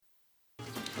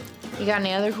You got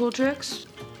any other cool tricks?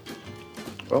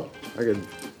 Well, I could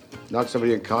knock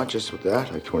somebody unconscious with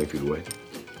that, like 20 feet away.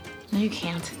 No, you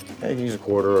can't. Yeah, you can use a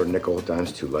quarter or a nickel,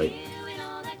 dime's too light.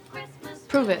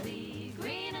 Prove it.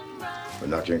 Or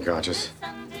knock you unconscious.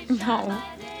 No.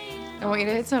 I want you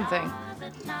to hit something.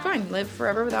 Fine, live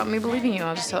forever without me believing you.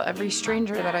 I'll just tell every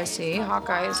stranger that I see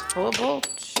Hawkeye is full of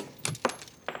bolts.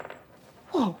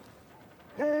 Whoa.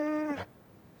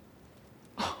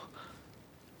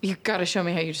 You gotta show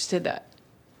me how you just did that.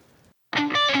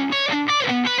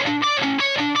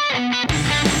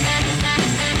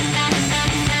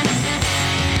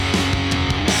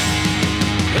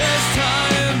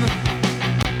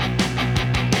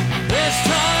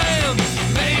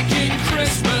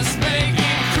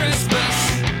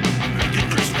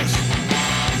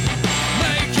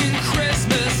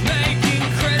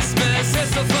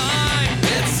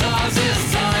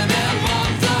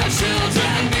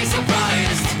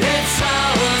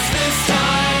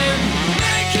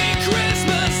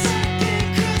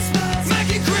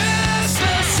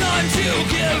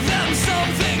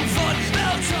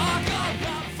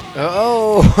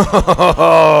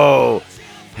 Oh,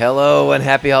 hello and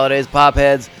happy holidays,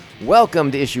 Popheads.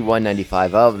 Welcome to issue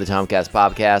 195 of the Tomcast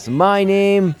Podcast. My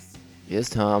name is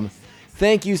Tom.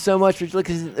 Thank you so much for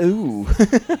looking.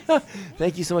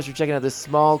 Thank you so much for checking out this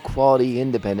small, quality,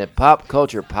 independent pop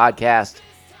culture podcast.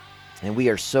 And we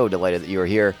are so delighted that you are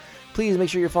here. Please make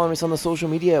sure you're following us on the social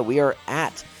media. We are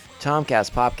at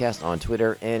Tomcast Podcast on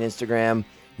Twitter and Instagram.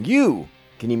 You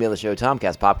can email the show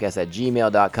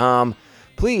tomcastpopcast@gmail.com.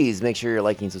 Please make sure you're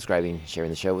liking, subscribing,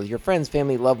 sharing the show with your friends,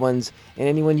 family, loved ones, and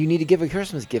anyone you need to give a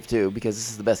Christmas gift to, because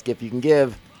this is the best gift you can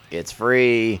give. It's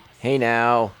free. Hey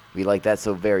now. We like that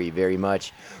so very, very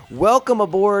much. Welcome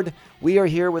aboard. We are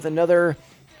here with another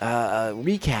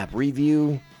recap,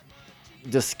 review,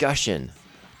 discussion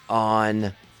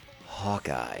on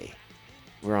Hawkeye.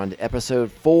 We're on to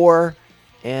episode 4,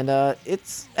 and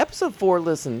it's episode 4.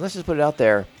 Listen, let's just put it out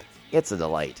there. It's a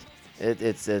delight.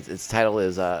 Its title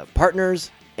is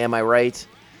Partners, Am I Right?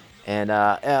 And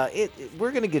we're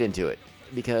going to get into it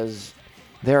because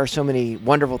there are so many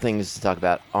wonderful things to talk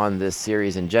about on this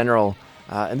series in general,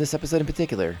 and this episode in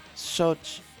particular.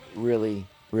 Such really,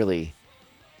 really,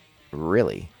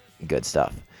 really good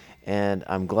stuff. And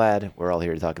I'm glad we're all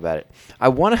here to talk about it. I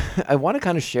want to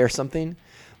kind of share something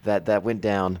that went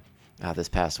down this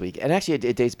past week. And actually,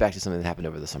 it dates back to something that happened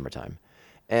over the summertime.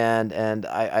 And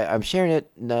I'm sharing it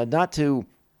not to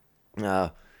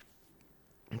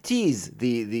tease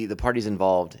the parties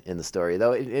involved in the story,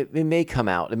 though it may come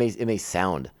out, it may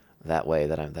sound that way,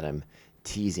 that I'm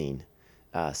teasing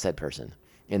said person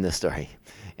in this story,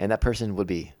 and that person would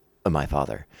be my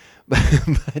father.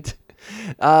 But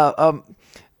I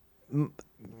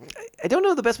don't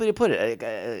know the best way to put it.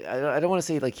 I don't want to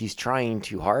say like he's trying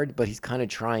too hard, but he's kind of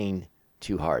trying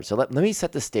too hard. So let me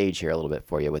set the stage here a little bit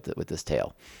for you with this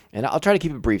tale. And I'll try to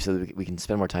keep it brief so that we can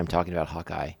spend more time talking about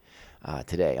Hawkeye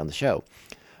today on the show.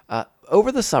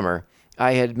 Over the summer,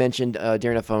 I had mentioned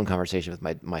during a phone conversation with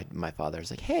my father, I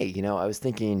was like, hey, I was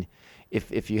thinking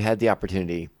if you had the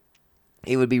opportunity,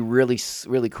 it would be really,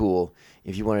 really cool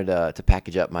if you wanted to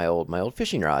package up my old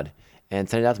fishing rod and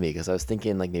send it out to me, because I was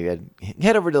thinking like maybe I'd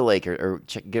head over to the lake or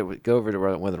go over to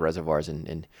one of the reservoirs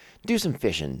and do some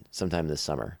fishing sometime this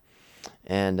summer.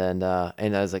 And I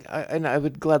was like, I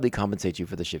would gladly compensate you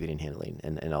for the shipping and handling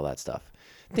and all that stuff.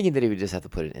 Thinking that he would just have to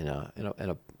put it in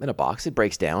a box. It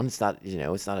breaks down. It's not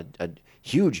it's not a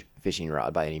huge fishing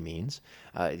rod by any means.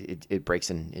 It breaks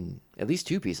in at least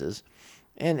 2 pieces.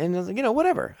 And I was like,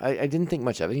 whatever. I didn't think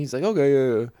much of it. He's like, okay,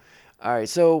 yeah. All right.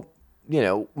 So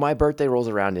my birthday rolls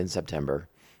around in September.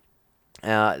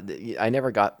 I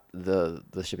never got the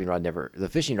shipping rod. The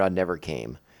fishing rod never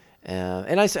came.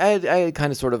 And I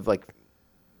kind of sort of like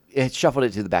it shuffled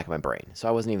it to the back of my brain, so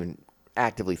I wasn't even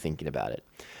actively thinking about it.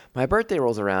 My birthday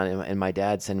rolls around, and my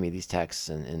dad sending me these texts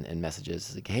and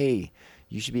messages like, "Hey,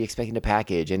 you should be expecting a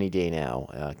package any day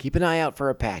now. Keep an eye out for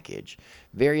a package."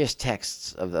 Various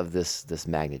texts of this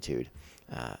magnitude,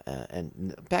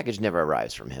 and the package never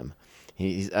arrives from him.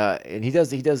 He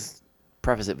does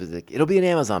preface it with like, it'll be an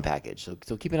Amazon package, so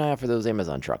keep an eye out for those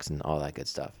Amazon trucks and all that good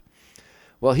stuff.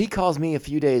 Well, he calls me a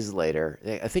few days later.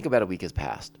 I think about a week has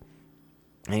passed.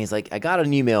 And he's like, I got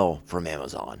an email from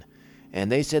Amazon.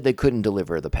 And they said they couldn't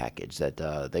deliver the package, that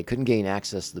they couldn't gain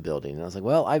access to the building. And I was like,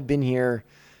 well, I've been here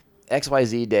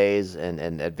XYZ days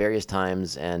and at various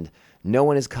times, and no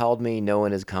one has called me. No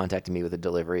one has contacted me with a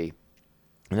delivery.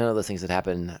 None of those things that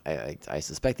happened. I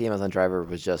suspect the Amazon driver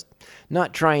was just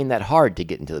not trying that hard to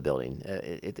get into the building.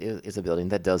 It's a building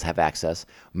that does have access.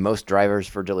 Most drivers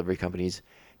for delivery companies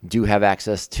do have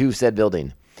access to said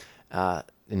building.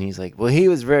 And he's like, well, he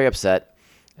was very upset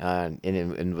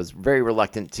and was very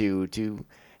reluctant to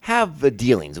have the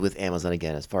dealings with Amazon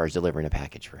again as far as delivering a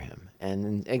package for him.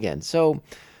 And again, so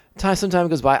some time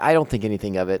goes by. I don't think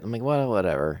anything of it. I'm like, well,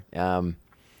 whatever.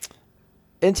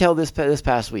 Until this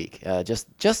past week,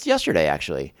 just yesterday,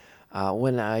 actually,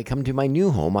 when I come to my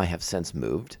new home. I have since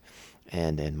moved,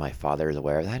 and my father is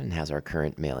aware of that and has our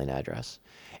current mailing address.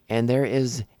 And there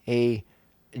is a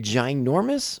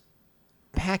ginormous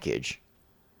package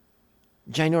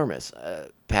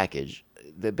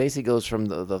that basically goes from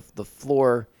the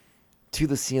floor to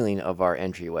the ceiling of our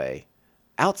entryway,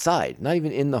 outside, not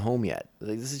even in the home yet.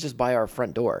 Like, this is just by our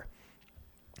front door.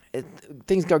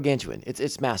 Thing's gargantuan.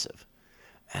 It's massive.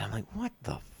 And I'm like, what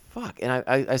the fuck? And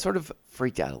I sort of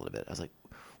freaked out a little bit. I was like,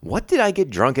 what did I get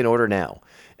drunk and order now?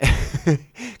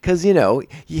 Because,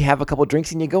 you have a couple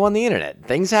drinks and you go on the internet.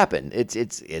 Things happen.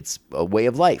 It's a way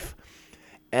of life.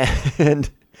 And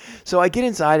so I get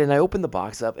inside and I open the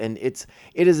box up, and it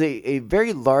is a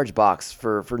very large box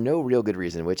for no real good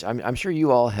reason, which I'm sure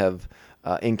you all have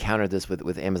encountered this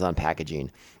with Amazon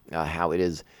packaging, how it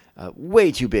is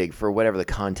way too big for whatever the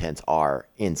contents are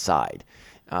inside.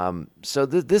 So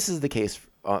this is the case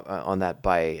on that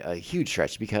by a huge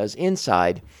stretch, because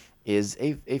inside is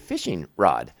a fishing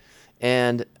rod.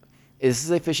 And this is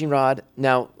a fishing rod.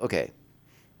 Now, okay,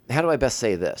 how do I best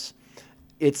say this?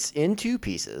 It's in two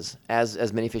pieces,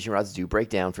 as many fishing rods do break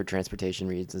down for transportation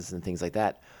reasons and things like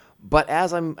that. But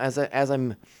as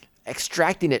I'm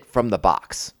extracting it from the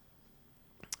box,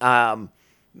 I'm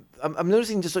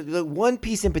noticing just like one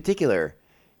piece in particular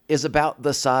is about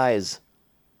the size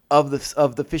of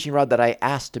the fishing rod that I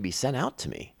asked to be sent out to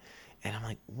me, and I'm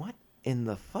like, what in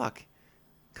the fuck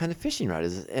kind of fishing rod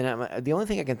is this? And the only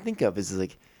thing I can think of is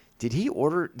like, did he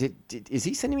order? Is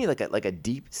he sending me like a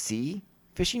deep sea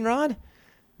fishing rod?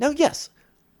 Now, yes,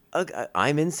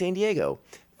 I'm in San Diego.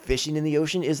 Fishing in the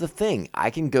ocean is the thing.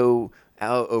 I can go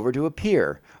out over to a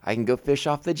pier. I can go fish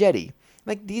off the jetty.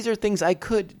 Like, these are things I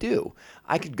could do.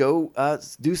 I could go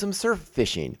do some surf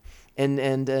fishing,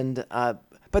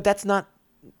 but that's not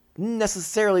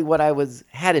necessarily what I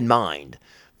had in mind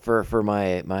for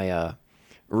my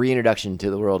reintroduction to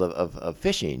the world of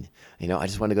fishing. I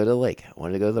just wanted to go to the lake. I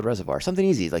wanted to go to the reservoir. Something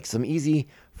easy, like some easy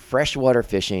freshwater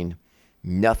fishing.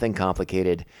 Nothing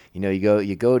complicated.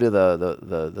 You go to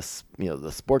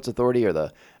the Sports Authority, or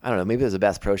I don't know, maybe there's a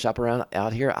Bass Pro Shop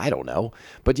out here. I don't know.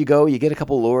 But you get a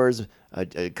couple lures,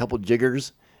 a couple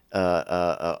jiggers,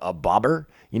 a bobber,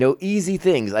 easy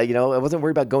things. I wasn't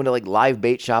worried about going to like live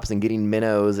bait shops and getting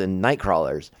minnows and night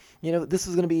crawlers. This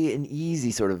was going to be an easy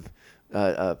sort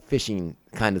of fishing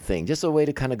kind of thing. Just a way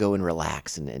to kind of go and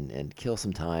relax and kill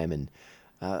some time and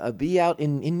be out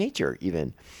in nature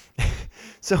even.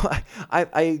 So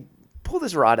I pull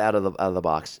this rod out of the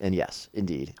box, and yes,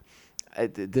 indeed,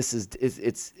 it's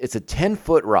a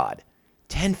 10-foot rod,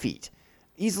 10 feet,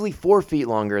 easily 4 feet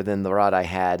longer than the rod I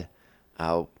had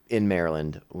in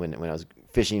Maryland when I was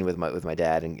fishing with my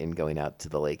dad and going out to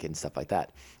the lake and stuff like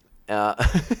that.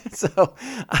 So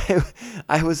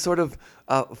I was sort of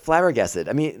flabbergasted.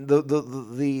 I mean,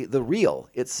 the reel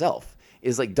itself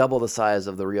is like double the size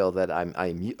of the reel that I'm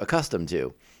accustomed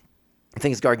to. I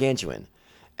think it's gargantuan.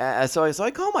 So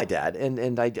I call my dad,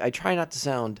 and I try not to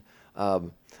sound.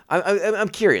 I'm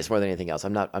curious more than anything else.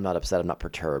 I'm not upset. I'm not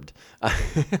perturbed.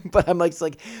 But I'm like,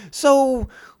 so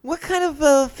what kind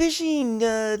of fishing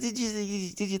did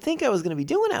you think I was going to be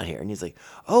doing out here? And he's like,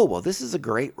 oh, well, this is a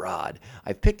great rod.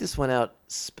 I picked this one out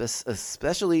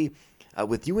especially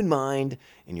with you in mind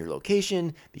and your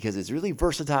location, because it's really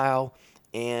versatile,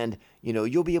 and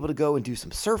you'll be able to go and do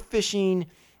some surf fishing,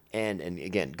 and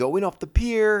again, going off the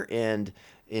pier and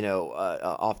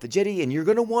off the jetty, and you're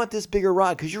going to want this bigger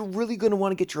rod because you're really going to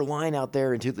want to get your line out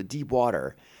there into the deep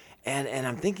water. And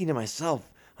I'm thinking to myself,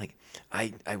 like,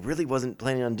 I really wasn't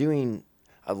planning on doing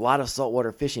a lot of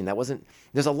saltwater fishing.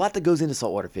 There's a lot that goes into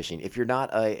saltwater fishing. If you're not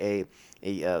a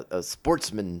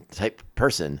sportsman type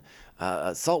person,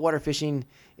 saltwater fishing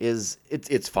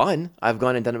it's fun. I've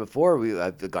gone and done it before.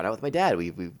 I've gone out with my dad.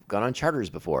 We've gone on charters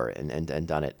before and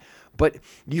done it. But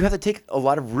you have to take a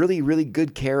lot of really, really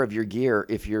good care of your gear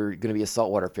if you're going to be a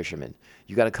saltwater fisherman.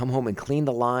 You got to come home and clean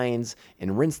the lines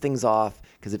and rinse things off,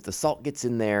 because if the salt gets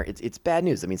in there, it's bad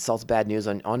news. I mean, salt's bad news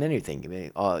on anything. I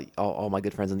mean, all my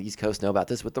good friends on the East Coast know about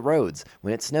this with the roads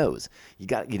when it snows. You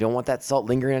don't want that salt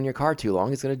lingering on your car too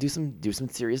long. It's going to do some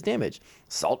serious damage.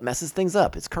 Salt messes things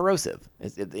up. It's corrosive.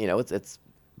 It's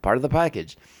part of the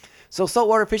package. So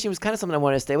saltwater fishing was kind of something I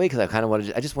wanted to stay away, because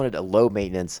I just wanted a low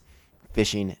maintenance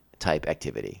fishing type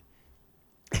activity.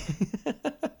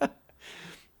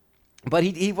 But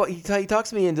he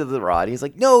talks me into the rod. He's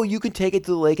like, no, you can take it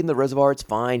to the lake and the reservoir. It's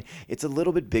fine. It's a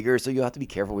little bit bigger, so you have to be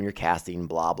careful when you're casting.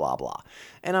 Blah blah blah.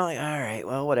 And I'm like, all right,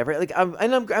 well, whatever. Like,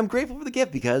 I'm grateful for the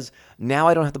gift because now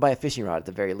I don't have to buy a fishing rod at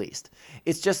the very least.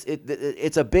 It's just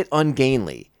it's a bit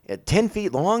ungainly. At 10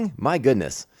 feet long, my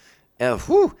goodness,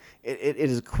 it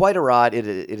is quite a rod. It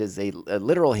is a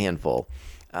literal handful.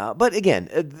 But again,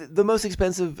 the most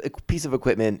expensive piece of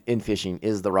equipment in fishing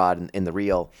is the rod and the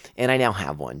reel, and I now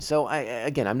have one. So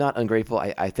I'm not ungrateful.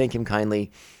 I thank him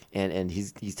kindly, and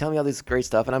he's telling me all this great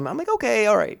stuff, and I'm like, okay,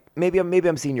 all right, maybe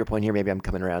I'm seeing your point here. Maybe I'm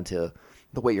coming around to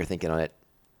the way you're thinking on it.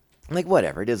 I'm like,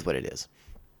 whatever, it is what it is.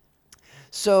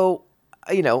 So,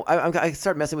 I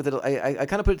start messing with it. I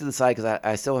kind of put it to the side because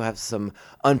I still have some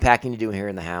unpacking to do here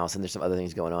in the house, and there's some other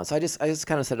things going on. So I just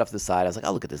kind of set it off to the side. I was like,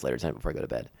 I'll look at this later tonight before I go to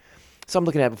bed. So I'm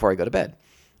looking at it before I go to bed,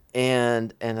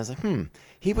 and I was like,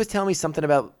 He was telling me something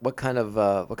about what kind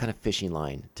of fishing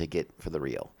line to get for the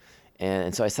reel,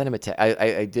 and so I sent him a text.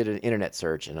 I did an internet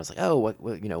search, and I was like, oh, what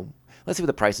let's see what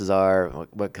the prices are,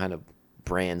 what kind of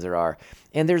brands there are,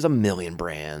 and there's a million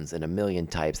brands and a million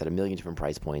types at a million different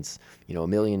price points. A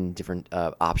million different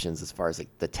options as far as like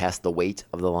the weight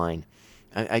of the line.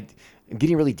 I'm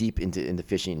getting really deep into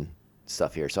fishing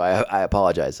stuff here, so I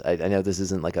apologize. I know this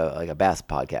isn't like a bass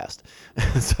podcast,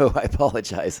 so I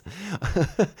apologize.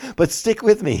 But stick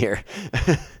with me here.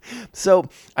 So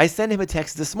I sent him a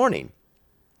text this morning,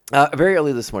 very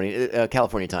early this morning,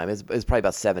 California time. It's probably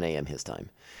about 7 a.m. his time,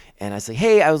 and I say,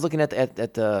 hey, I was looking at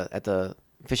the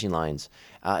fishing lines.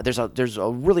 There's a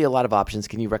really a lot of options.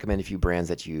 Can you recommend a few brands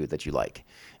that you like,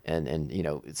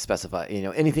 and specify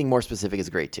anything more specific is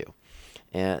great too.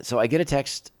 And so I get a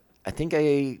text.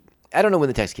 I don't know when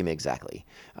the text came in exactly,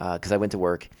 because I went to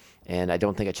work, and I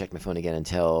don't think I checked my phone again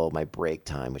until my break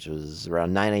time, which was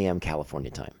around 9 a.m. California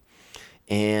time.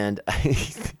 And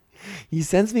he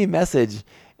sends me a message,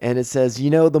 and it says,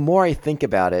 the more I think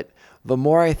about it, the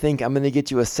more I think I'm going to get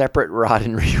you a separate rod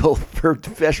and reel for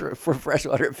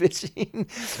freshwater fishing.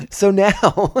 So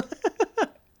now,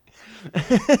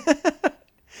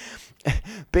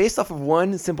 based off of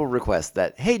one simple request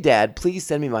that, hey, Dad, please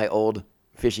send me my old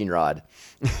fishing rod.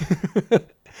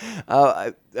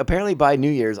 Apparently by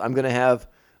New Year's, I'm going to have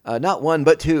not one,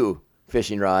 but two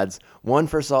fishing rods, one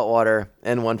for saltwater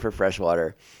and one for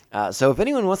freshwater. So if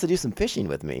anyone wants to do some fishing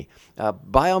with me,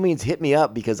 by all means, hit me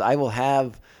up because I will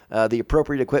have the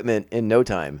appropriate equipment in no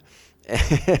time.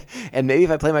 And maybe if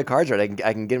I play my cards right,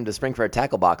 I can get him to spring for a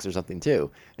tackle box or something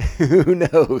too. Who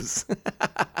knows?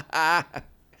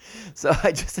 So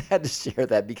I just had to share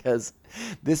that because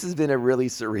this has been a really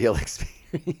surreal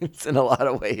experience in a lot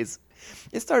of ways.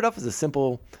 It started off as a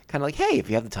simple kind of like, hey, if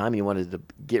you have the time and you wanted to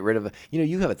get rid of,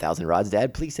 you have 1,000 rods,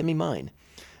 Dad, please send me mine.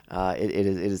 It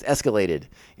is escalated,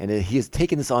 and he has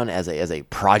taken this on as a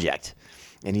project,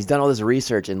 and he's done all this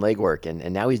research and legwork,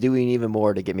 and now he's doing even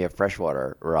more to get me a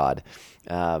freshwater rod.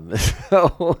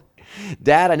 So,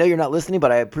 Dad, I know you're not listening,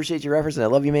 but I appreciate your efforts, and I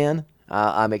love you, man.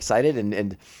 I'm excited,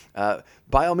 and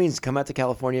by all means, come out to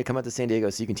California, come out to San Diego,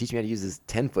 so you can teach me how to use this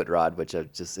 10-foot rod, which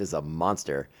just is a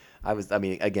monster.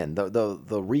 Again,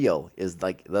 the reel is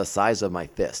like the size of my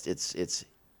fist. It's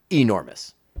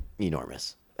enormous.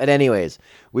 But anyways,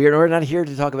 we're not here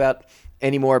to talk about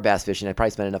any more bass fishing. I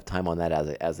probably spent enough time on that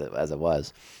as it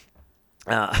was.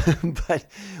 But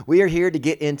we are here to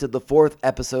get into the 4th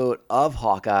episode of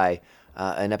Hawkeye,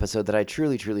 an episode that I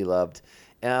truly, truly loved.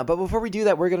 But before we do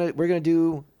that, we're gonna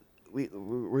do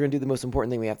the most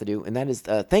important thing we have to do, and that is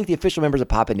thank the official members of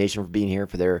Poppin Nation for being here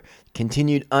for their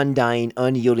continued, undying,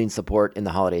 unyielding support in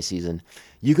the holiday season.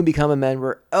 You can become a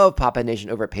member of Poppin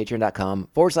Nation over at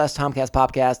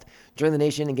patreon.com/TomcastPopcast. Join the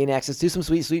nation and gain access to some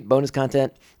sweet, sweet bonus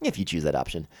content if you choose that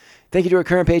option. Thank you to our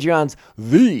current Patreons,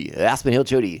 the Aspen Hill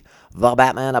Chody, the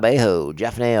Batman Abejo,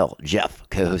 Jeff Nail, Jeff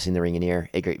co-hosting The Ring and Ear,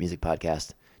 a great music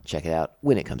podcast. Check it out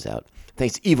when it comes out.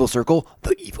 Thanks to Evil Circle,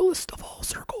 the evilest of all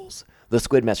circles. The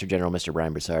Squid Master General, Mr.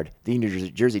 Brian Broussard. The New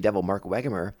Jersey Devil, Mark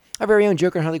Wagamer. Our very own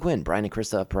Joker and Harley Quinn, Brian and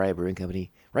Krista of Pariah Brewing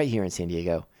Company, right here in San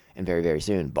Diego. And very, very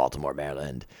soon, Baltimore,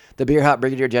 Maryland. The Beer Hop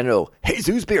Brigadier General,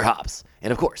 Jesus Beer Hops.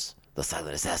 And of course, the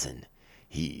Silent Assassin,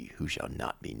 he who shall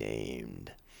not be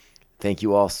named. Thank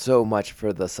you all so much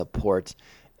for the support.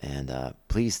 And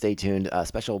please stay tuned. A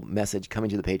special message coming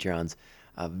to the Patreons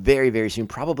very, very soon,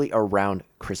 probably around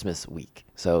Christmas week.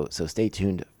 So stay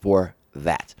tuned for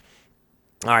that.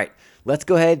 All right, let's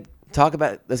get ready to talk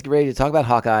about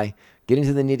Hawkeye, get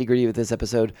into the nitty-gritty with this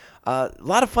episode. A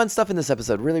lot of fun stuff in this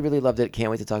episode. Really, really loved it.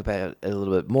 Can't wait to talk about it a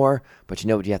little bit more. But you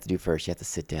know what you have to do first? You have to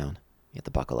sit down. You have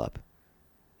to buckle up.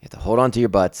 You have to hold on to your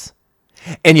butts.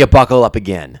 And you buckle up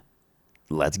again.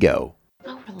 Let's go.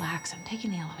 Oh, relax. I'm taking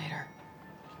the elevator.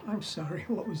 I'm sorry,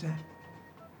 what was that?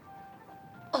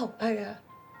 Oh,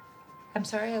 I'm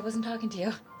sorry, I wasn't talking to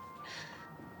you.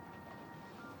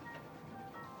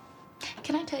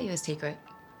 Can I tell you a secret?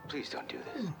 Please don't do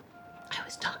this. I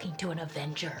was talking to an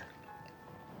Avenger.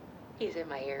 He's in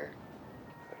my ear.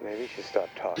 Maybe you should stop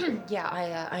talking.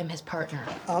 Yeah, I'm his partner.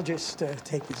 I'll just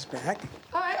take this back.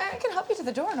 Oh, I can help you to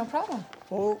the door, no problem.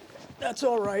 Oh, that's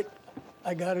all right.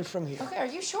 I got it from here. Okay, are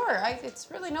you sure?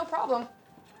 It's really no problem.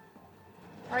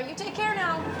 All right, you take care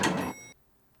now.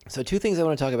 So two things I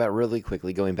want to talk about really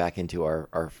quickly, going back into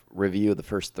our review of the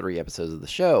first 3 episodes of the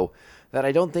show that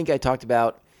I don't think I talked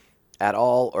about at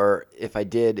all, or if I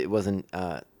did, it wasn't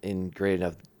in great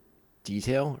enough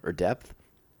detail or depth.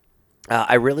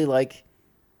 I really like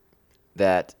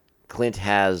that Clint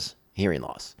has hearing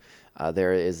loss. I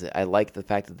like the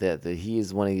fact that he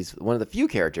is one of the few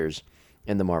characters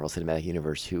in the Marvel Cinematic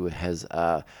Universe who has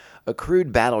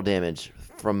accrued battle damage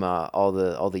from all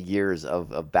the years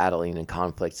of battling and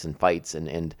conflicts and fights,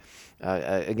 and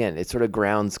again, it sort of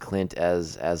grounds Clint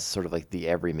as sort of like the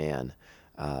everyman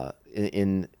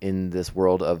in this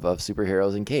world of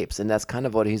superheroes and capes, and that's kind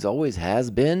of what he's always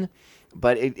has been,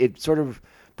 but it sort of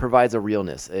provides a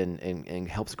realness and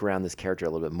helps ground this character a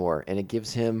little bit more, and it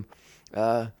gives him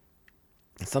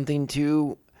something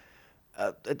to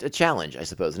a challenge, I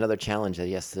suppose, another challenge that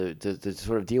he has to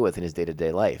sort of deal with in his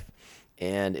day-to-day life.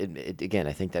 And it again,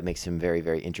 I think that makes him very,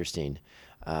 very interesting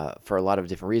for a lot of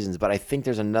different reasons. But I think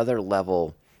there's another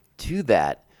level to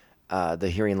that, the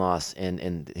hearing loss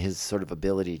and his sort of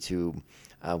ability to,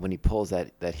 when he pulls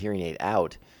that hearing aid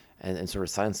out and sort of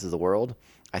silences the world,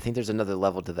 I think there's another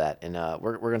level to that. And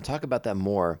we're going to talk about that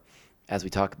more as we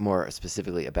talk more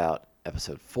specifically about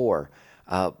episode 4.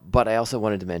 But I also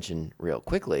wanted to mention real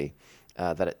quickly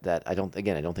that I don't think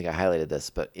I highlighted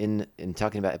this, but in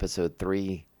talking about episode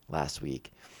 3 last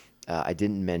week, I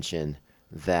didn't mention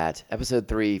that episode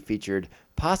 3 featured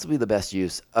possibly the best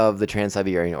use of the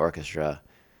Trans-Siberian Orchestra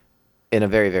in a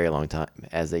very, very long time,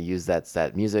 as they used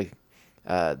that music,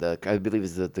 I believe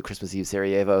is the Christmas Eve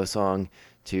Sarajevo song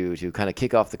to kind of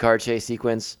kick off the car chase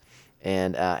sequence.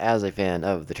 And as a fan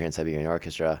of the Trans-Siberian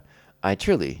Orchestra, I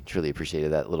truly, truly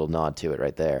appreciated that little nod to it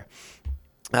right there.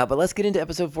 But let's get into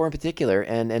episode 4 in particular,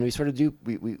 and we sort of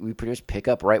we pretty much pick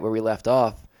up right where we left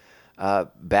off,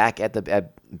 back at the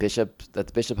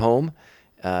Bishop home,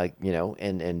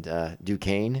 and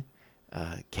Duquesne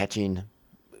catching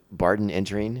Barton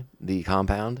entering the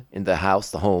compound, in the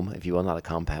house, the home, if you will, not a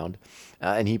compound,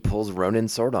 and he pulls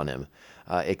Ronin's sword on him,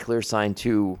 a clear sign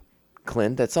to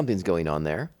Clint that something's going on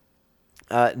there.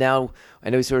 Now, I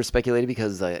know we sort of speculated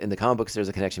because in the comic books there's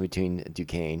a connection between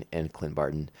Duquesne and Clint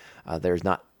Barton. There's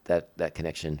not that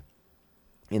connection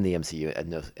in the MCU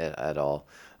at all.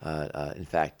 In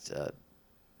fact,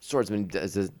 Swordsman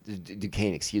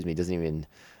Duquesne, doesn't even,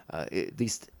 at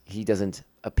least he doesn't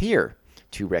appear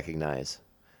to recognize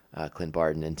Clint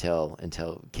Barton until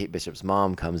Kate Bishop's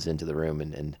mom comes into the room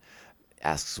and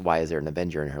asks why is there an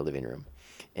Avenger in her living room,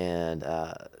 and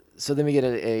so then we get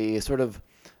a sort of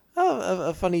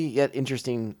a funny yet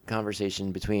interesting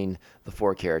conversation between the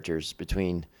 4 characters,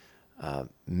 between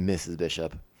Mrs.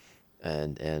 Bishop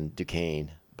and Duquesne,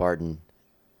 Barton,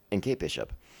 and Kate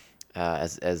Bishop.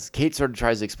 As Kate sort of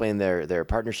tries to explain their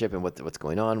partnership and what's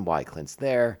going on, why Clint's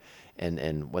there,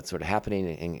 and what's sort of happening,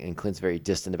 and Clint's very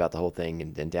distant about the whole thing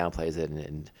and downplays it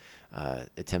and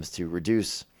attempts to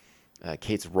reduce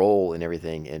Kate's role in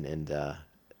everything. And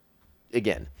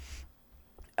again,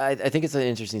 I think it's an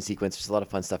interesting sequence. There's a lot of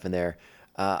fun stuff in there.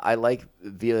 I like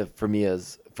Vera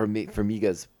Farmiga's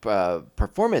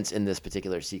performance in this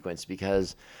particular sequence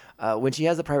because when she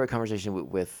has a private conversation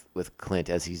with Clint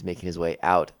as he's making his way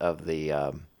out of the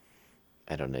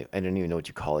I don't even know what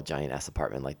you call a giant ass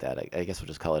apartment like that. I guess we'll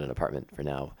just call it an apartment for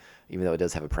now, even though it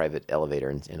does have a private elevator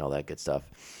and all that good stuff.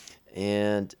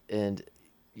 And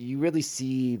you really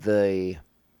see the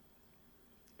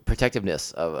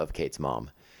protectiveness of Kate's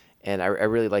mom. And I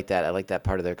really like that. I like that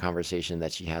part of their conversation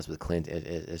that she has with Clint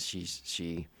as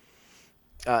she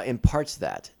imparts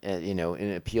that, and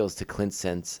appeals to Clint's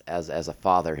sense as a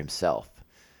father himself,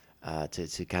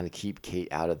 to kind of keep Kate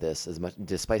out of this as much,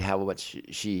 despite how much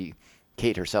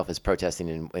Kate herself is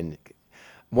protesting and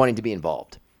wanting to be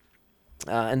involved.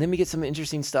 And then we get some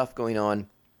interesting stuff going on.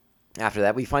 After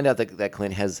that, we find out that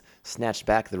Clint has snatched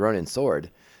back the Ronin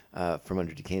sword from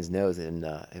under Duquesne's nose, and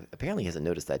apparently he hasn't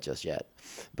noticed that just yet.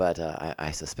 But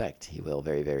I suspect he will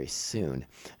very, very soon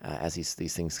as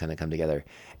these things kind of come together.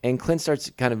 And Clint starts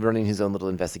kind of running his own little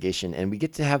investigation, and we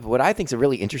get to have what I think is a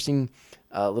really interesting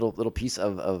little piece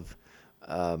of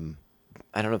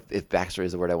I don't know if backstory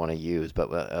is the word I want to use, but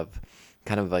of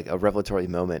kind of like a revelatory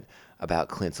moment about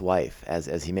Clint's wife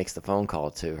as he makes the phone call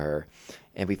to her,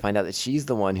 and we find out that she's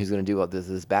the one who's going to do all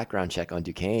this background check on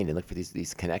Duquesne and look for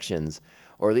these connections,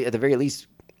 or at the very least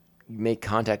make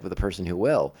contact with the person who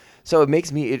will. So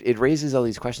it raises all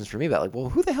these questions for me about like, well,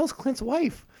 who the hell's Clint's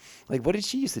wife? Like, what did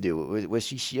she used to do? Was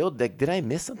she S.H.I.E.L.D.? Like, did I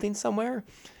miss something somewhere?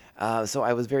 So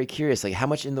I was very curious, like how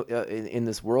much in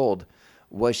this world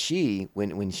was she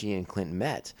when she and Clint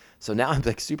met? So now I'm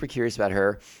like super curious about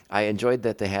her. I enjoyed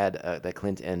that they had that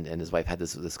Clint and his wife had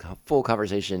this full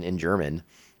conversation in German.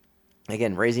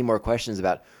 Again, raising more questions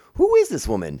about who is this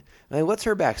woman? I mean, what's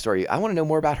her backstory? I want to know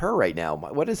more about her right now.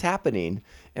 What is happening,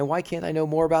 and why can't I know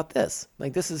more about this?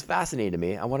 Like, this is fascinating to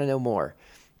me. I want to know more.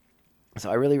 So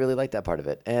I really, really like that part of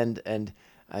it. And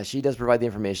she does provide the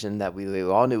information that we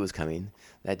all knew was coming,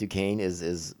 that Duquesne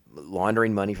is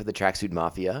laundering money for the Tracksuit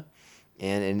Mafia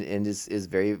and is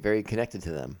very, very connected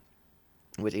to them,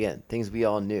 which, again, things we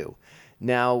all knew.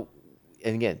 Now,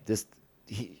 and again,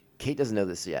 Kate doesn't know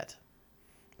this yet,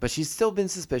 but she's still been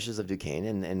suspicious of Duquesne,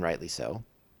 and rightly so.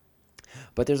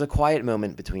 But there's a quiet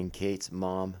moment between Kate's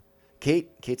mom,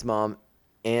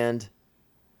 and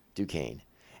Duquesne.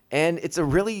 And it's a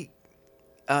really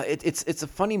it's a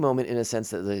funny moment in a sense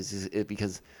that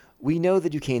because we know that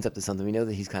Duquesne's up to something. We know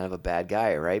that he's kind of a bad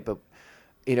guy, right? But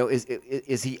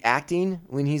is he acting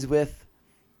when he's with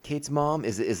Kate's mom?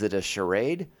 Is it a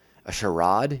charade,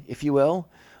 if you will,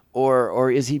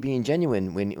 or is he being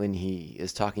genuine when he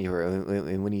is talking to her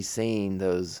and when he's saying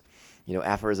those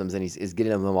aphorisms and he's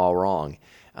getting them all wrong?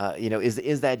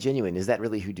 Is that genuine? Is that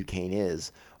really who Duquesne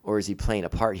is? Or is he playing a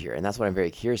part here? And that's what I'm very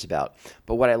curious about.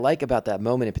 But what I like about that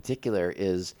moment in particular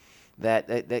is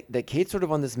that Kate's sort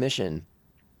of on this mission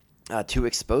to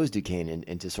expose Duquesne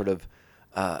and to sort of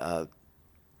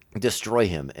destroy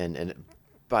him, and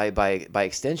by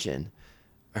extension,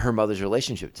 her mother's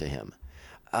relationship to him.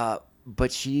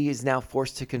 But she is now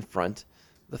forced to confront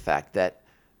the fact that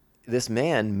this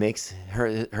man makes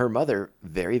her mother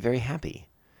very, very happy.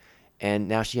 And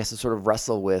now she has to sort of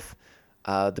wrestle with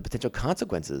the potential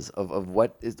consequences of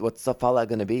what's the fallout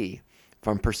going to be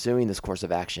from pursuing this course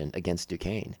of action against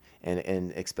Duquesne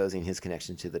and exposing his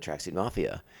connection to the Tracksuit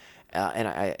Mafia.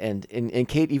 And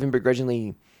Kate even very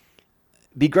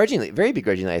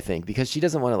begrudgingly, I think, because she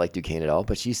doesn't want to like Duquesne at all,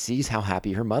 but she sees how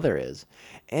happy her mother is.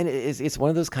 And it's one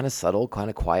of those kind of subtle, kind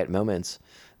of quiet moments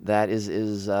that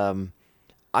is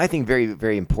I think very,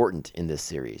 very important in this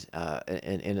series,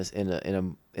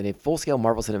 in a full-scale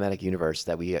Marvel Cinematic Universe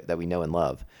that we know and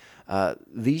love.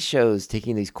 These shows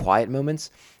taking these quiet moments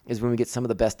is when we get some of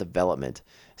the best development,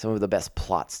 some of the best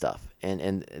plot stuff.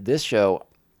 And this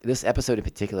episode in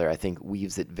particular, I think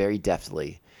weaves it very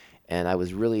deftly, and I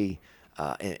was really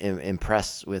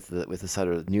impressed with the sort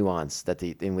of nuance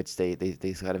in which they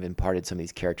kind of imparted some of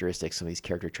these characteristics, some of these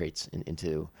character traits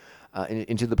into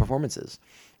the performances.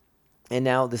 And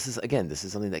now this is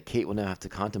something that Kate will now have to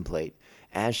contemplate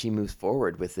as she moves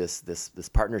forward with this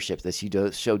partnership that she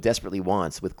so desperately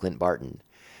wants with Clint Barton.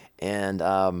 And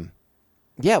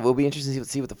we'll be interested to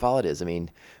see what the fallout is. I mean,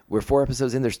 we're 4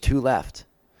 episodes in. There's 2 left.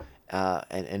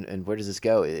 And where does this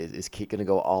go? Is Kate going to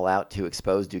go all out to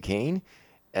expose Duquesne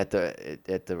at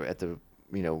the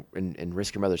and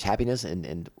risk her mother's happiness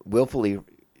and willfully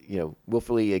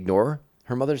ignore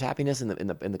her mother's happiness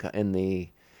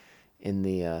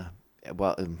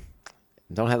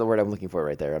don't have the word I'm looking for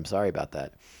right there. I'm sorry about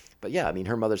that. But yeah, I mean,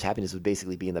 her mother's happiness would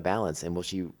basically be in the balance, and will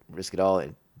she risk it all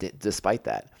despite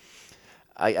that?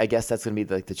 I guess that's going to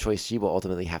be the choice she will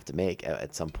ultimately have to make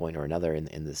at some point or another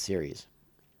in this series.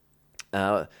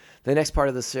 The next part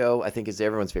of the show, I think, is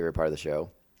everyone's favorite part of the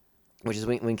show, which is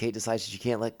when Kate decides she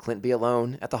can't let Clint be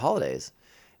alone at the holidays.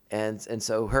 And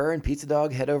so her and Pizza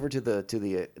Dog head over to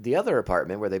the other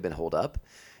apartment where they've been holed up.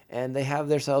 And they have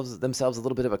themselves a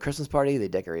little bit of a Christmas party. They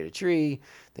decorate a tree.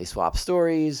 They swap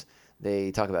stories.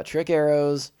 They talk about trick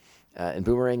arrows and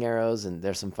boomerang arrows, and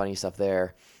there's some funny stuff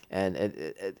there. And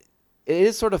it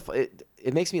is sort of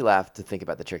it makes me laugh to think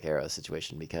about the trick arrow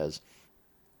situation because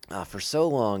for so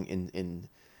long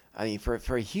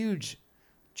for a huge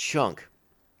chunk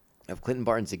of Clinton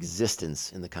Barton's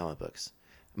existence in the comic books,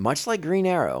 much like Green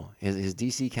Arrow, his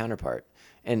DC counterpart,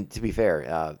 and to be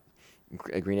fair.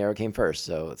 Green Arrow came first,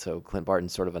 so Clint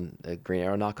Barton's sort of a Green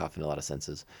Arrow knockoff in a lot of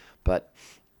senses. But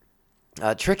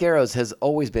trick arrows has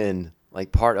always been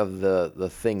like part of the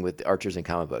thing with the archers in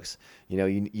comic books.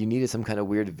 You needed some kind of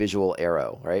weird visual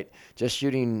arrow, right? Just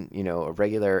shooting a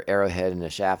regular arrowhead in a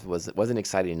shaft wasn't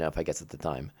exciting enough, I guess, at the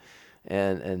time.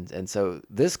 And so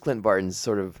this Clint Barton's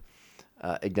sort of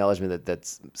acknowledgement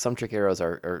that some trick arrows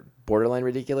are borderline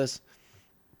ridiculous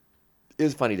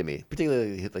is funny to me.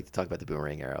 Particularly, like to talk about the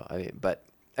boomerang arrow. I mean, but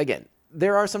again,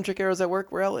 there are some trick arrows that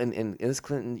work well, and this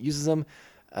Clinton uses them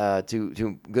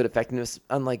to good effectiveness,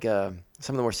 unlike some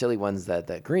of the more silly ones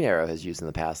that Green Arrow has used in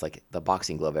the past, like the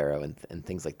boxing glove arrow and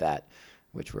things like that,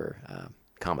 which were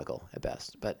comical at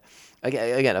best. But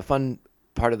again, a fun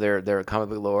part of their comic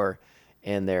book lore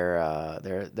and their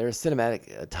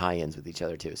cinematic tie-ins with each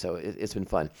other too. So it's been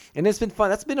fun, and it's been fun.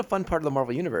 That's been a fun part of the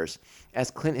Marvel universe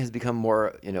as Clint has become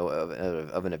more,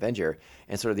 of an Avenger,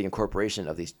 and sort of the incorporation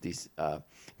of these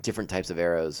different types of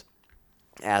arrows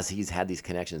as he's had these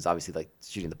connections. Obviously, like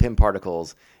shooting the Pym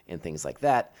particles and things like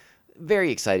that.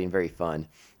 Very exciting, very fun.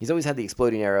 He's always had the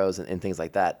exploding arrows and things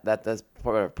like that. That's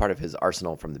part of his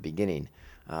arsenal from the beginning.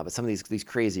 But some of these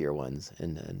crazier ones,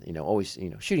 and always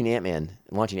shooting Ant-Man,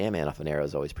 launching Ant-Man off an arrow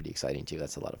is always pretty exciting too.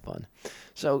 That's a lot of fun.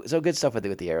 So good stuff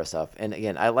with the arrow stuff. And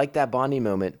again, I like that bonding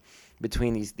moment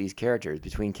between these characters,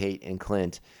 between Kate and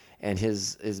Clint, and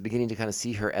his beginning to kind of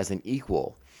see her as an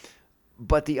equal.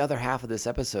 But the other half of this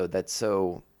episode that's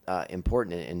so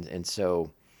important and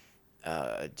so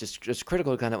just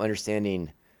critical to kind of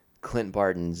understanding Clint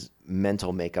Barton's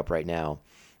mental makeup right now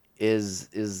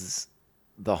is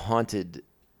the haunted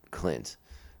Clint,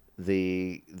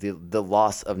 the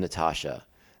loss of Natasha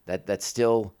that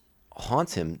still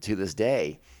haunts him to this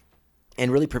day,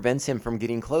 and really prevents him from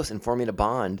getting close and forming a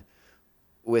bond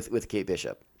with Kate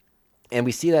Bishop. And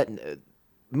we see that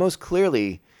most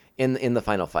clearly in the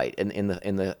final fight, in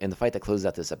the fight that closes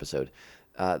out this episode.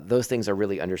 Those things are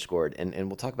really underscored, and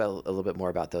we'll talk about a little bit more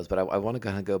about those. But I want to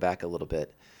kind of go back a little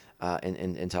bit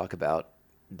and talk about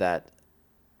that,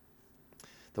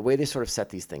 the way they sort of set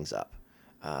these things up.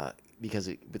 Because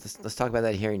let's talk about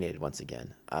that hearing aid once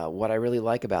again. What I really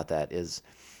like about that is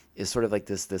sort of like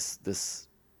this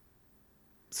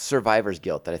survivor's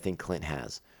guilt that I think Clint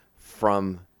has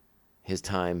from his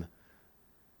time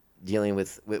dealing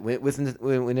with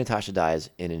when Natasha dies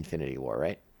in Infinity War,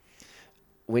 right?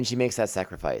 When she makes that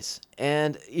sacrifice.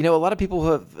 And, a lot of people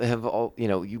have all,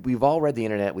 we've all read the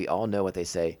internet. We all know what they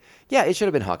say. Yeah, it should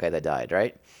have been Hawkeye that died,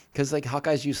 right? Because,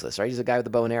 Hawkeye's useless, right? He's a guy with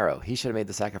a bow and arrow. He should have made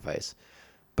the sacrifice.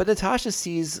 But Natasha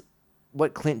sees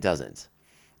what Clint doesn't.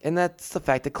 And that's the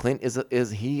fact that Clint is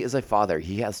a father.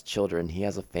 He has children. He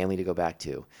has a family to go back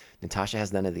to. Natasha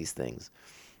has none of these things.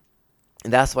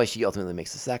 And that's why she ultimately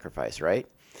makes the sacrifice, right?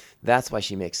 That's why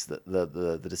she makes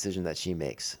the decision that she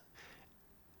makes.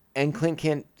 And Clint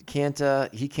can't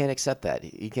accept that.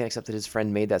 He can't accept that his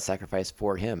friend made that sacrifice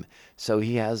for him. So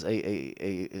he has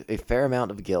a fair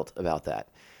amount of guilt about that.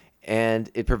 And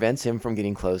it prevents him from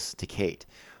getting close to Kate.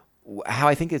 How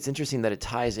I think it's interesting that it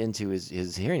ties into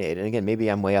his hearing aid. And again, maybe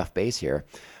I'm way off base here.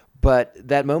 But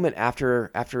that moment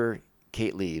after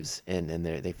Kate leaves and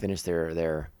they finish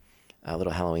their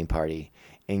little Halloween party,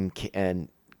 and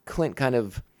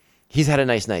Clint he's had a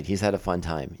nice night. He's had a fun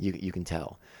time. You can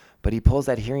tell. But he pulls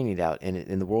that hearing aid out,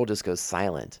 and the world just goes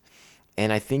silent.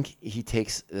 And I think he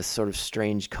takes this sort of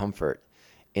strange comfort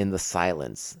in the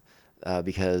silence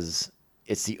because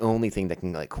it's the only thing that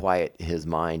can quiet his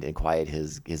mind and quiet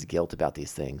his guilt about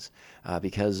these things.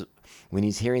 Because when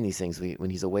he's hearing these things, when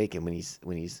he's awake and when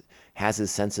he's has his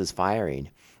senses firing,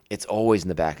 it's always in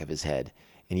the back of his head.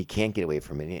 And he can't get away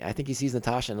from it. I think he sees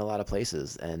Natasha in a lot of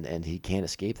places, and he can't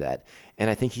escape that. And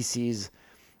I think he sees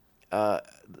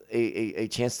a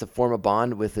chance to form a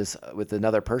bond with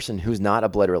another person who's not a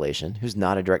blood relation, who's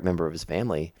not a direct member of his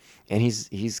family, and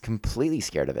he's completely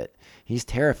scared of it. He's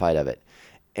terrified of it,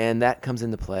 and that comes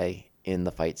into play in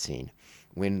the fight scene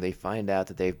when they find out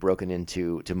that they've broken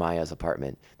into Maya's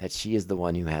apartment, that she is the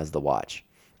one who has the watch.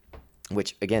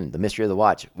 Which, again, the mystery of the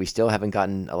watch, we still haven't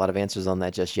gotten a lot of answers on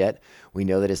that just yet. We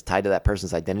know that it's tied to that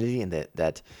person's identity, and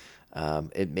that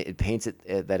it paints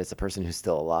it that it's a person who's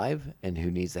still alive and who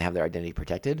needs to have their identity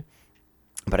protected.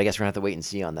 But I guess we're going to have to wait and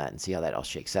see on that and see how that all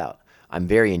shakes out. I'm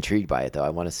very intrigued by it, though. I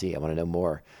want to know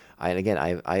more. I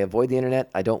avoid the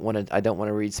internet. I don't want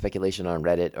to read speculation on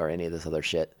Reddit or any of this other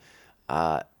shit.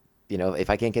 If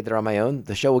I can't get there on my own,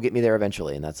 the show will get me there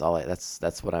eventually, and that's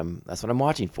what I'm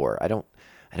watching for. I don't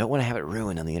want to have it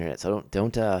ruined on the internet. So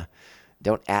don't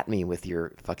at me with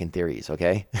your fucking theories,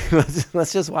 okay?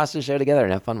 Let's just watch the show together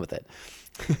and have fun with it.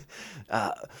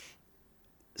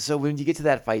 So when you get to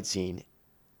that fight scene,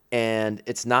 and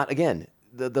it's not, again,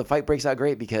 the fight breaks out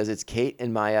great because it's Kate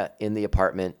and Maya in the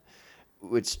apartment,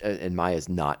 and Maya's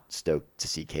not stoked to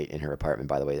see Kate in her apartment,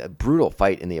 by the way. A brutal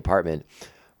fight in the apartment.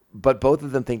 But both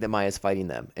of them think that Maya's fighting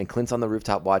them. And Clint's on the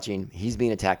rooftop watching. He's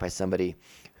being attacked by somebody.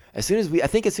 As soon as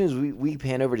we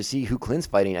pan over to see who Clint's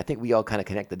fighting, I think we all kind of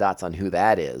connect the dots on who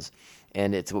that is.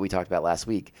 And it's what we talked about last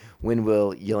week. When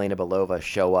will Yelena Belova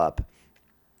show up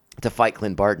to fight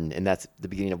Clint Barton? And that's the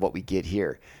beginning of what we get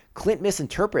here. Clint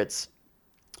misinterprets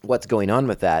what's going on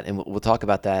with that, and we'll talk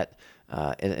about that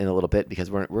in a little bit,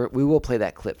 because we will play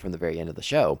that clip from the very end of the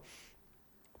show.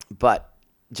 But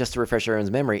just to refresh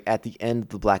everyone's memory, at the end of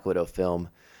the Black Widow film,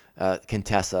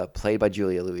 Contessa, played by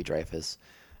Julia Louis-Dreyfus,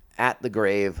 at the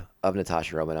grave of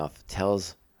Natasha Romanoff,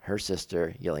 tells her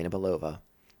sister, Yelena Belova,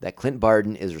 that Clint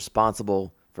Barton is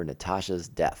responsible for Natasha's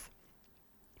death.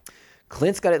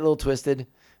 Clint's got it a little twisted,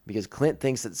 because Clint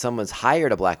thinks that someone's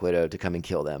hired a Black Widow to come and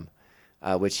kill them,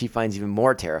 which he finds even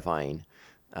more terrifying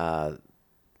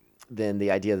than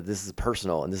the idea that this is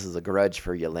personal and this is a grudge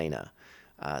for Yelena.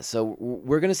 So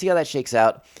we're going to see how that shakes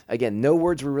out. Again, no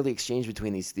words were really exchanged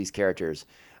between these characters,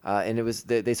 and it was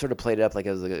they sort of played it up like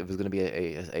it was going to be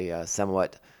a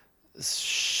somewhat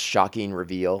shocking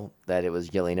reveal that it was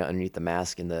Yelena underneath the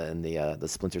mask and the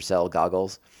Splinter Cell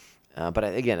goggles. But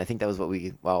again, I think that was what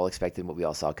we all expected, what we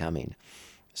all saw coming.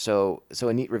 So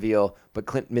a neat reveal, but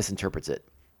Clint misinterprets it.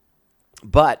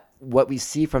 But what we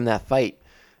see from that fight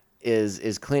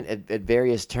is Clint at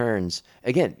various turns.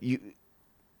 Again,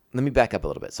 let me back up a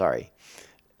little bit. Sorry.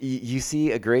 You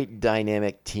see a great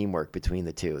dynamic teamwork between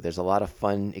the two. There's a lot of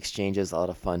fun exchanges, a lot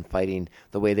of fun fighting,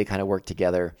 the way they kind of work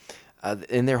together.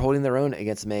 And they're holding their own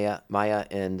against Maya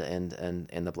and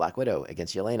the Black Widow,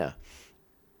 against Yelena.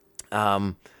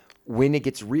 When it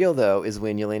gets real, though, is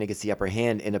when Yelena gets the upper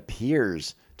hand and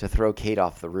appears to throw Kate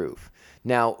off the roof.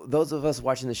 Now, those of us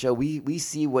watching the show, we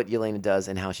see what Yelena does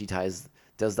and how she does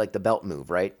like the belt move,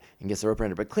 right? And gets the rope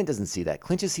around her. But Clint doesn't see that.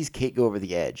 Clint just sees Kate go over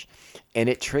the edge. And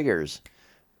it triggers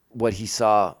what he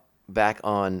saw back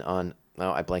on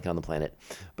I blank on the planet.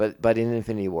 But in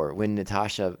Infinity War, when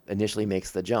Natasha initially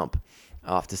makes the jump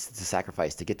off to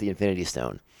sacrifice to get the Infinity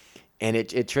Stone. And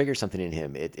it triggers something in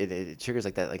him. It triggers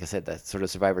like that, like I said, that sort of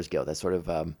survivor's guilt. That sort of,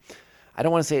 I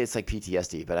don't want to say it's like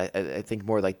PTSD, but I think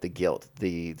more like the guilt,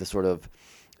 the sort of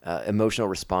emotional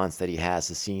response that he has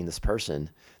to seeing this person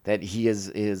that he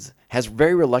has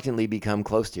very reluctantly become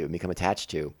close to and become attached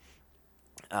to,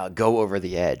 go over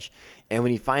the edge. And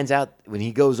when he finds out, when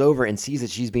he goes over and sees that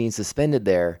she's being suspended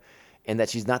there and that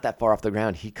she's not that far off the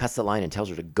ground, he cuts the line and tells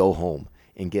her to go home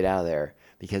and get out of there,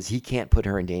 because he can't put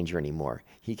her in danger anymore.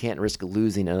 He can't risk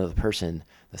losing another person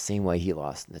the same way he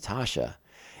lost Natasha.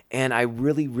 And I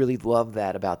really, really love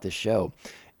that about this show.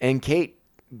 And Kate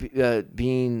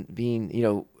being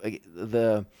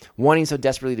the wanting so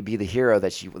desperately to be the hero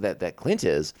that Clint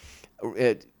is,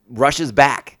 it rushes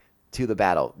back to the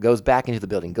battle, goes back into the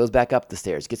building, goes back up the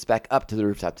stairs, gets back up to the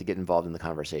rooftop to get involved in the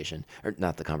conversation, or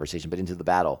not the conversation, but into the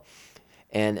battle.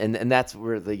 And that's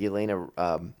where the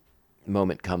Yelena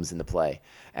moment comes into play,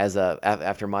 as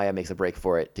after Maya makes a break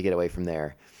for it to get away from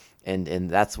there. And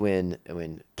that's when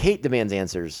Kate demands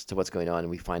answers to what's going on, and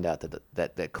we find out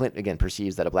that Clint again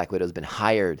perceives that a Black Widow has been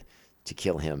hired to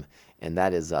kill him, and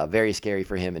that is very scary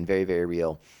for him and very, very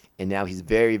real. And now he's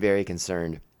very, very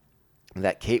concerned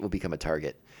that Kate will become a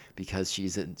target, because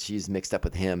she's mixed up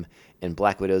with him, and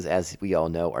Black Widows, as we all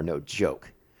know, are no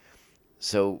joke.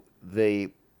 So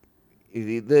the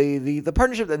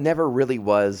partnership that never really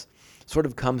was sort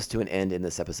of comes to an end in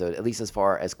this episode, at least as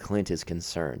far as Clint is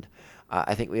concerned.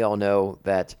 I think we all know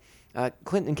that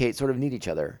Clint and Kate sort of need each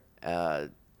other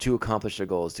to accomplish their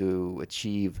goals, to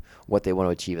achieve what they want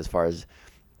to achieve as far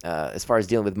as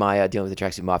dealing with Maya, dealing with the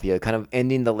Tracksuit Mafia, kind of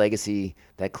ending the legacy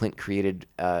that Clint created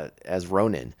as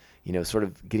Ronin. Sort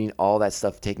of getting all that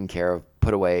stuff taken care of,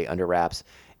 put away under wraps,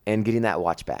 and getting that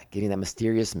watch back, getting that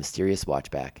mysterious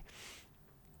watch back.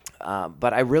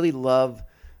 But I really love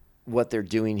what they're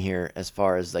doing here as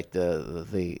far as like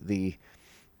the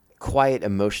quiet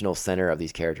emotional center of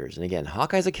these characters. And again,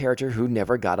 Hawkeye's a character who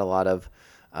never got a lot of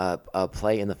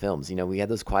play in the films. We had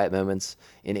those quiet moments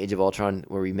in Age of Ultron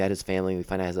where we met his family, we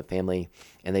find out he has a family,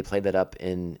 and they played that up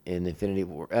in Infinity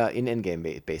War, in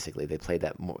Endgame. Basically, they played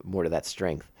that more to that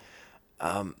strength.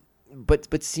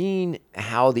 But seeing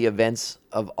how the events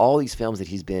of all these films that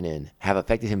he's been in have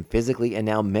affected him physically and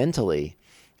now mentally,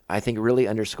 I think really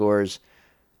underscores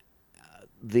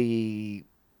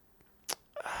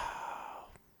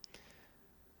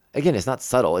again, it's not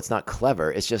subtle, it's not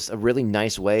clever, it's just a really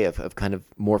nice way of kind of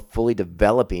more fully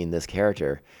developing this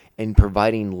character and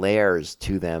providing layers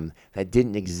to them that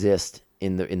didn't exist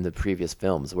in the previous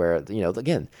films, where,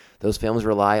 again, those films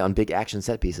rely on big action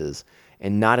set pieces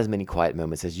and not as many quiet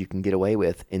moments as you can get away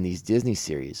with in these Disney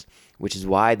series, which is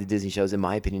why the Disney shows, in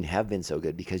my opinion, have been so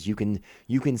good, because you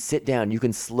can sit down, you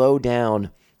can slow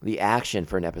down the action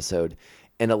for an episode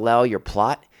and allow your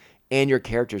plot and your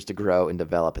characters to grow and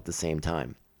develop at the same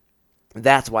time.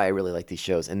 That's why I really like these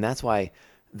shows, and that's why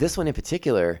this one in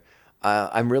particular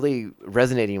I'm really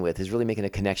resonating with, is really making a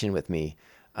connection with me,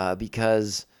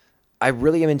 because I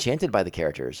really am enchanted by the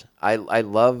characters. I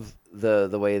love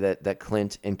the way that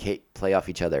Clint and Kate play off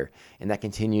each other, and that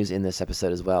continues in this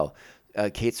episode as well.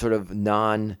 Kate's sort of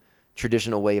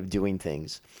non-traditional way of doing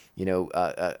things.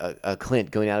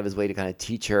 Clint going out of his way to kind of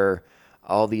teach her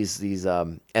all these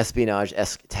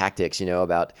espionage-esque tactics,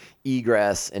 about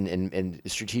egress and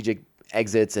strategic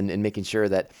exits and making sure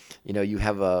that, you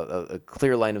have a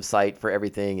clear line of sight for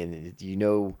everything. And,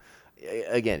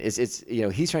 again, it's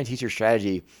he's trying to teach her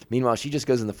strategy. Meanwhile, she just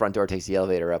goes in the front door, takes the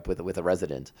elevator up with a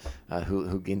resident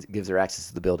who gives her access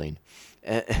to the building.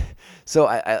 And so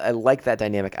I like that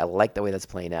dynamic. I like the way that's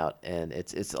playing out, and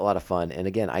it's a lot of fun. And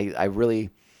again, I really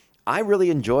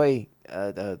enjoy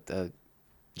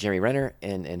Jeremy Renner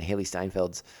and Haley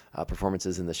Steinfeld's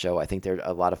performances in the show. I think they're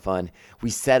a lot of fun.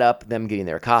 We set up them getting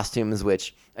their costumes,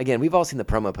 which, again, we've all seen the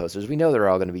promo posters. We know they're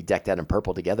all going to be decked out in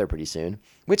purple together pretty soon,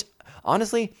 which,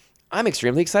 honestly, I'm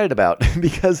extremely excited about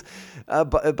because,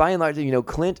 by and large,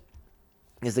 Clint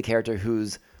is the character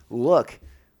whose look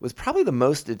was probably the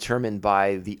most determined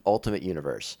by the Ultimate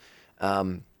Universe.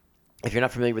 If you're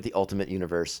not familiar with the Ultimate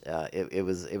Universe, it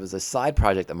was a side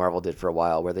project that Marvel did for a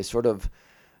while where this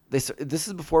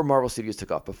is before Marvel Studios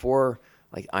took off, before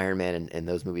like Iron Man and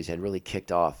those movies had really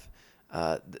kicked off.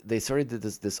 They sort of did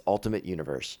this Ultimate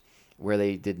Universe where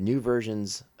they did new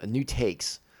versions, new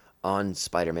takes on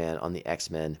Spider-Man, on the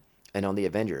X-Men, and on the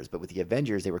Avengers. But with the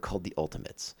Avengers, they were called the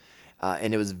Ultimates.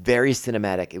 And it was very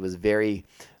cinematic. It was very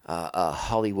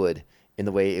Hollywood in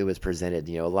the way it was presented.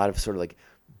 A lot of sort of like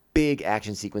big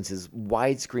action sequences,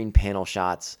 widescreen panel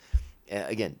shots.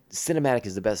 Again, cinematic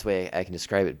is the best way I can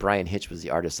describe it. Brian Hitch was the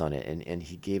artist on it, and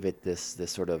he gave it this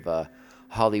sort of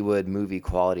Hollywood movie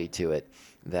quality to it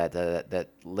that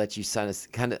lets you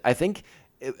kind of. I think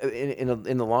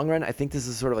in the long run, I think this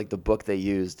is sort of like the book they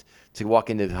used to walk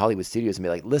into Hollywood studios and be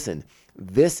like, listen,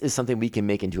 this is something we can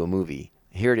make into a movie.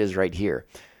 Here it is right here.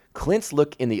 Clint's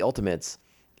look in the Ultimates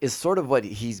is sort of what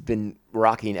he's been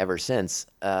rocking ever since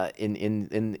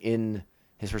in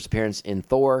his first appearance in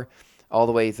Thor, all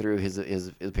the way through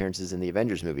his appearances in the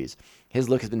Avengers movies. His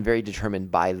look has been very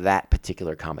determined by that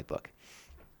particular comic book.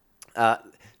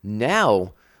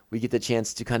 Now we get the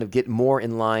chance to kind of get more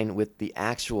in line with the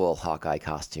actual Hawkeye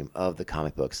costume of the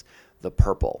comic books, the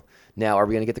purple. Now, are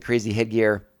we going to get the crazy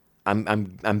headgear?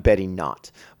 I'm betting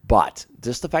not. But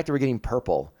just the fact that we're getting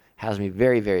purple has me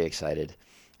very, very excited.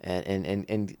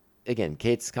 And again,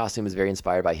 Kate's costume is very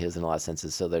inspired by his in a lot of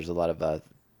senses. So there's a lot of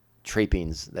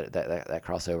trappings that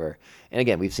cross over. And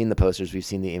again, we've seen the posters, we've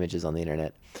seen the images on the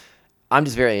internet. I'm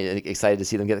just very excited to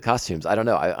see them get the costumes. I don't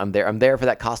know. I'm there for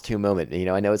that costume moment.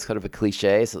 I know it's kind of a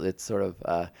cliche, so it's sort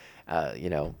of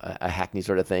a Hackney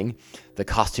sort of thing, the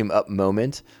costume up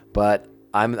moment. But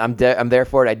I'm there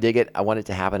for it. I dig it. I want it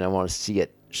to happen. I want to see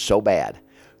it so bad,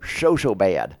 so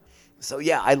bad. So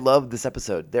yeah, I love this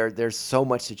episode. There's so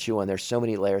much to chew on. There's so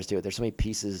many layers to it. There's so many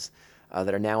pieces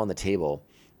that are now on the table.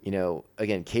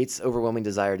 Again, Kate's overwhelming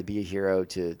desire to be a hero,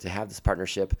 to have this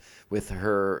partnership with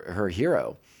her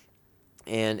hero.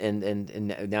 And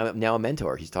now a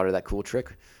mentor. He's taught her that cool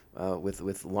trick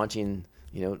with launching,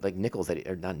 like nickels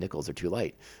or not nickels are too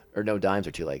light, or no, dimes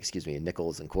are too light, excuse me, and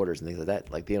nickels and quarters and things like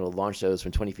that, like being able to launch those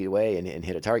from 20 feet away and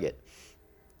hit a target.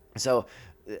 So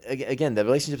again, the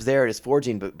relationship's there, it's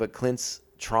forging, but Clint's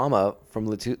trauma from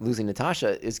losing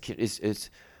Natasha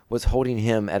was holding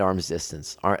him at arm's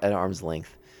distance, at arm's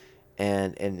length.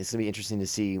 And it's gonna be interesting to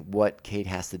see what Kate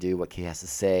has to do, what Kate has to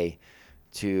say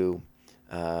to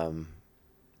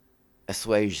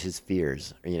assuage his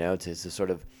fears, to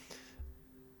sort of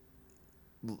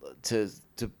to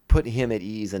put him at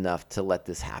ease enough to let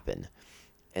this happen.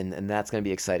 And that's going to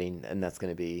be exciting, and that's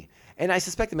going to be, and I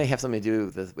suspect it may have something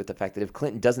to do with the fact that if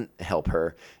Clinton doesn't help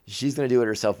her, she's going to do it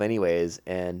herself anyways,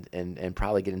 and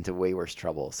probably get into way worse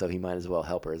trouble. So he might as well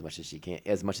help her as much as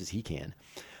he can.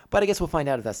 But I guess we'll find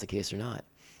out if that's the case or not.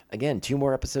 Again, 2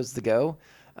 more episodes to go,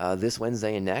 this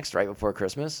Wednesday and next, right before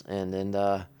Christmas, and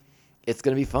then it's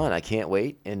going to be fun. I can't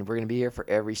wait, and we're going to be here for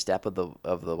every step of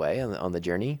the way on the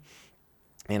journey.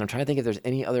 And I'm trying to think if there's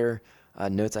any other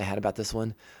notes I had about this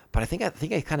one, but I think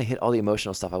I kind of hit all the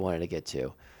emotional stuff I wanted to get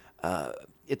to.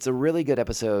 It's a really good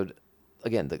episode.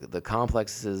 Again, the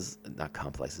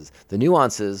the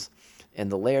nuances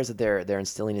and the layers that they're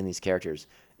instilling in these characters.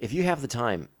 If you have the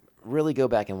time, really go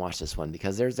back and watch this one,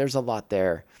 because there's a lot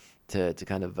there to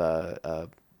kind of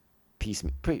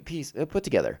put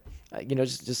together.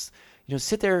 Just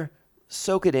sit there,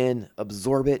 soak it in,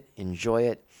 absorb it, enjoy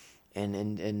it.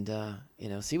 And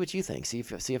see what you think. See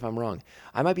if I'm wrong.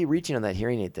 I might be reaching on that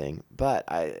hearing aid thing, but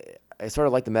I sort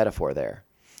of like the metaphor there.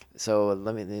 So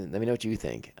let me know what you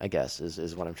think, I guess,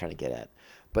 is what I'm trying to get at.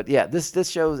 But yeah, this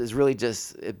show is really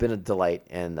just been a delight,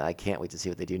 and I can't wait to see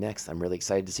what they do next. I'm really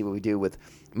excited to see what we do with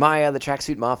Maya, the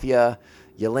tracksuit mafia,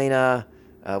 Yelena,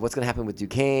 what's going to happen with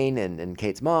Duquesne and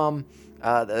Kate's mom.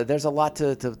 There's a lot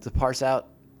to parse out.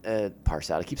 I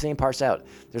keep saying parse out.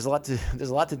 There's a lot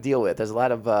to deal with. There's a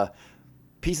lot of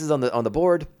pieces on the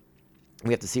board.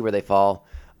 We have to see where they fall.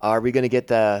 Are we going to get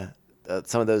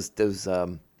some of those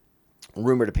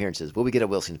rumored appearances? Will we get a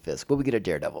Wilson Fisk? Will we get a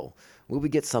Daredevil? Will we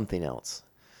get something else?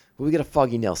 Will we get a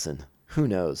Foggy Nelson? Who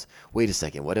knows? Wait a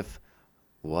second. What if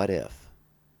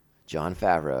Jon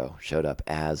Favreau showed up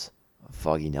as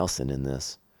Foggy Nelson in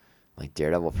this? Like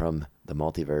Daredevil from the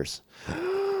multiverse.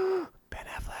 Ben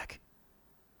Affleck.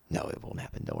 No, it won't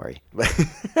happen. Don't worry. But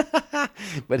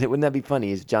wouldn't that be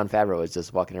funny? Jon Favreau is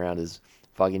just walking around as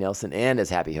Foggy Nelson and as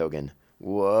Happy Hogan.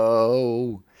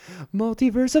 Whoa.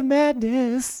 Multiverse of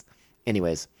madness.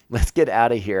 Anyways, let's get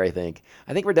out of here, I think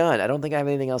we're done. I don't think I have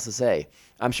anything else to say.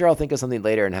 I'm sure I'll think of something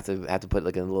later and have to put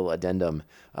like a little addendum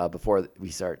before we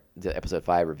start the episode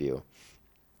 5 review.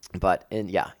 But in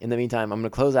the meantime, I'm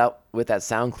going to close out with that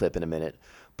sound clip in a minute.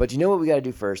 But you know what we got to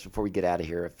do first before we get out of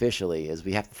here officially is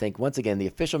we have to thank once again the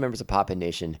official members of Pop In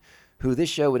Nation, who this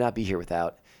show would not be here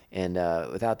without. And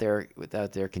without their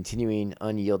continuing,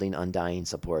 unyielding, undying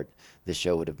support, this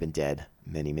show would have been dead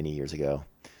many, many years ago.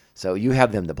 So you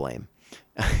have them to blame.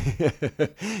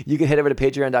 You can head over to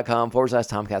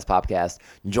patreon.com/TomcastPopcast,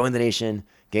 join the nation,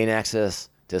 gain access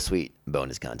to sweet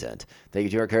bonus content. Thank you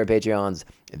to our current Patreons,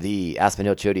 the Aspen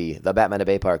Hill Chudi, the Batman of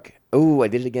Bay Park. Oh, I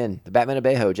did it again. The Batman of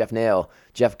Bayho, Jeff Nail,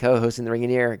 Jeff co-hosting the Ring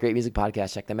and Ear, great music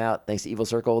podcast. Check them out. Thanks to Evil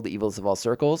Circle, the evilest of all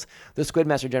circles, the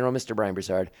Squidmaster General, Mr. Brian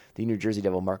Broussard, the New Jersey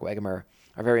Devil, Mark Wagamer,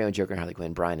 our very own Joker and Harley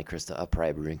Quinn, Brian and Krista of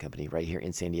Pride Brewing Company, right here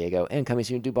in San Diego, and coming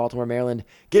soon to Baltimore, Maryland.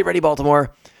 Get ready,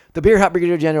 Baltimore. The Beer Hop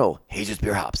Brigadier General, Jesus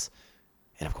Beer Hops.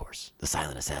 And of course, the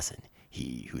silent assassin,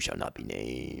 he who shall not be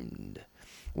named.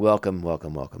 Welcome,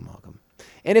 welcome, welcome, welcome.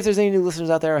 And if there's any new listeners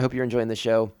out there, I hope you're enjoying the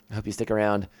show. I hope you stick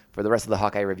around for the rest of the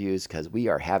Hawkeye reviews because we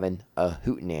are having a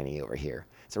hootenanny over here.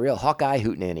 It's a real Hawkeye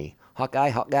hootenanny.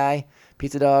 Hawkeye,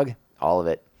 Pizza Dog, all of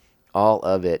it. All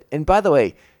of it. And by the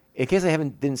way, in case I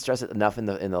didn't stress it enough in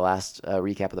the last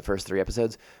recap of the first 3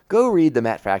 episodes, go read the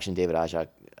Matt Fraction, David Aja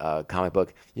comic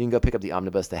book. You can go pick up the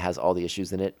omnibus that has all the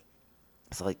issues in it.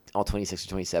 It's like all 26 or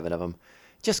 27 of them.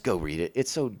 Just go read it.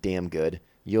 It's so damn good.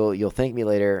 You'll thank me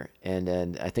later, and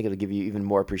I think it'll give you even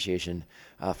more appreciation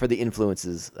for the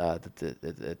influences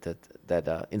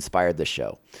that inspired this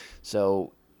show.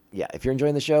 So yeah, if you're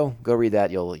enjoying the show, go read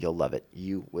that. You'll love it.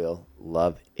 You will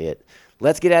love it.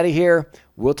 Let's get out of here.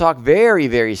 We'll talk very,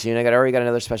 very soon. I already got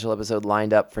another special episode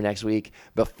lined up for next week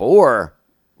before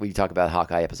we talk about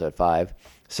Hawkeye episode 5.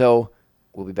 So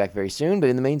we'll be back very soon. But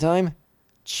in the meantime,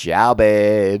 ciao,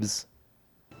 babes.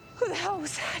 Who the hell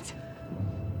was that?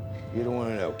 You don't want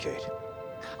to know, Kate.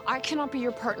 I cannot be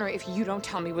your partner if you don't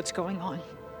tell me what's going on.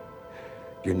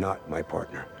 You're not my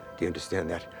partner. Do you understand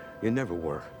that? You never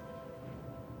were.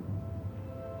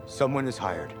 Someone is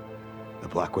hired. The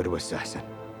Black Widow assassin.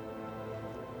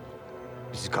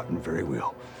 This has gotten very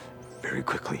real, very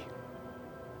quickly.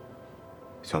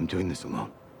 So I'm doing this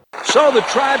alone. So the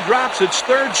Tribe drops its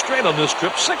 3rd straight on this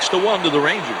trip, 6-1 to the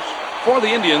Rangers. For the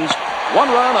Indians, 1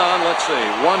 run on, let's see,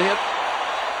 1 hit.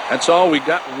 That's all. We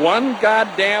got 1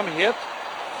 goddamn hit.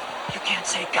 You can't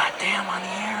say goddamn on the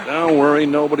air. Don't worry,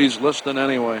 nobody's listening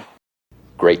anyway.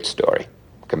 Great story.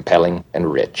 Compelling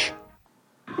and rich.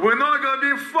 We're not gonna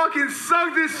be fucking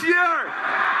sucked this year!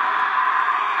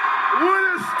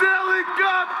 We're the Stanley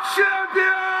Cup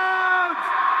champions!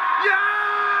 Yeah!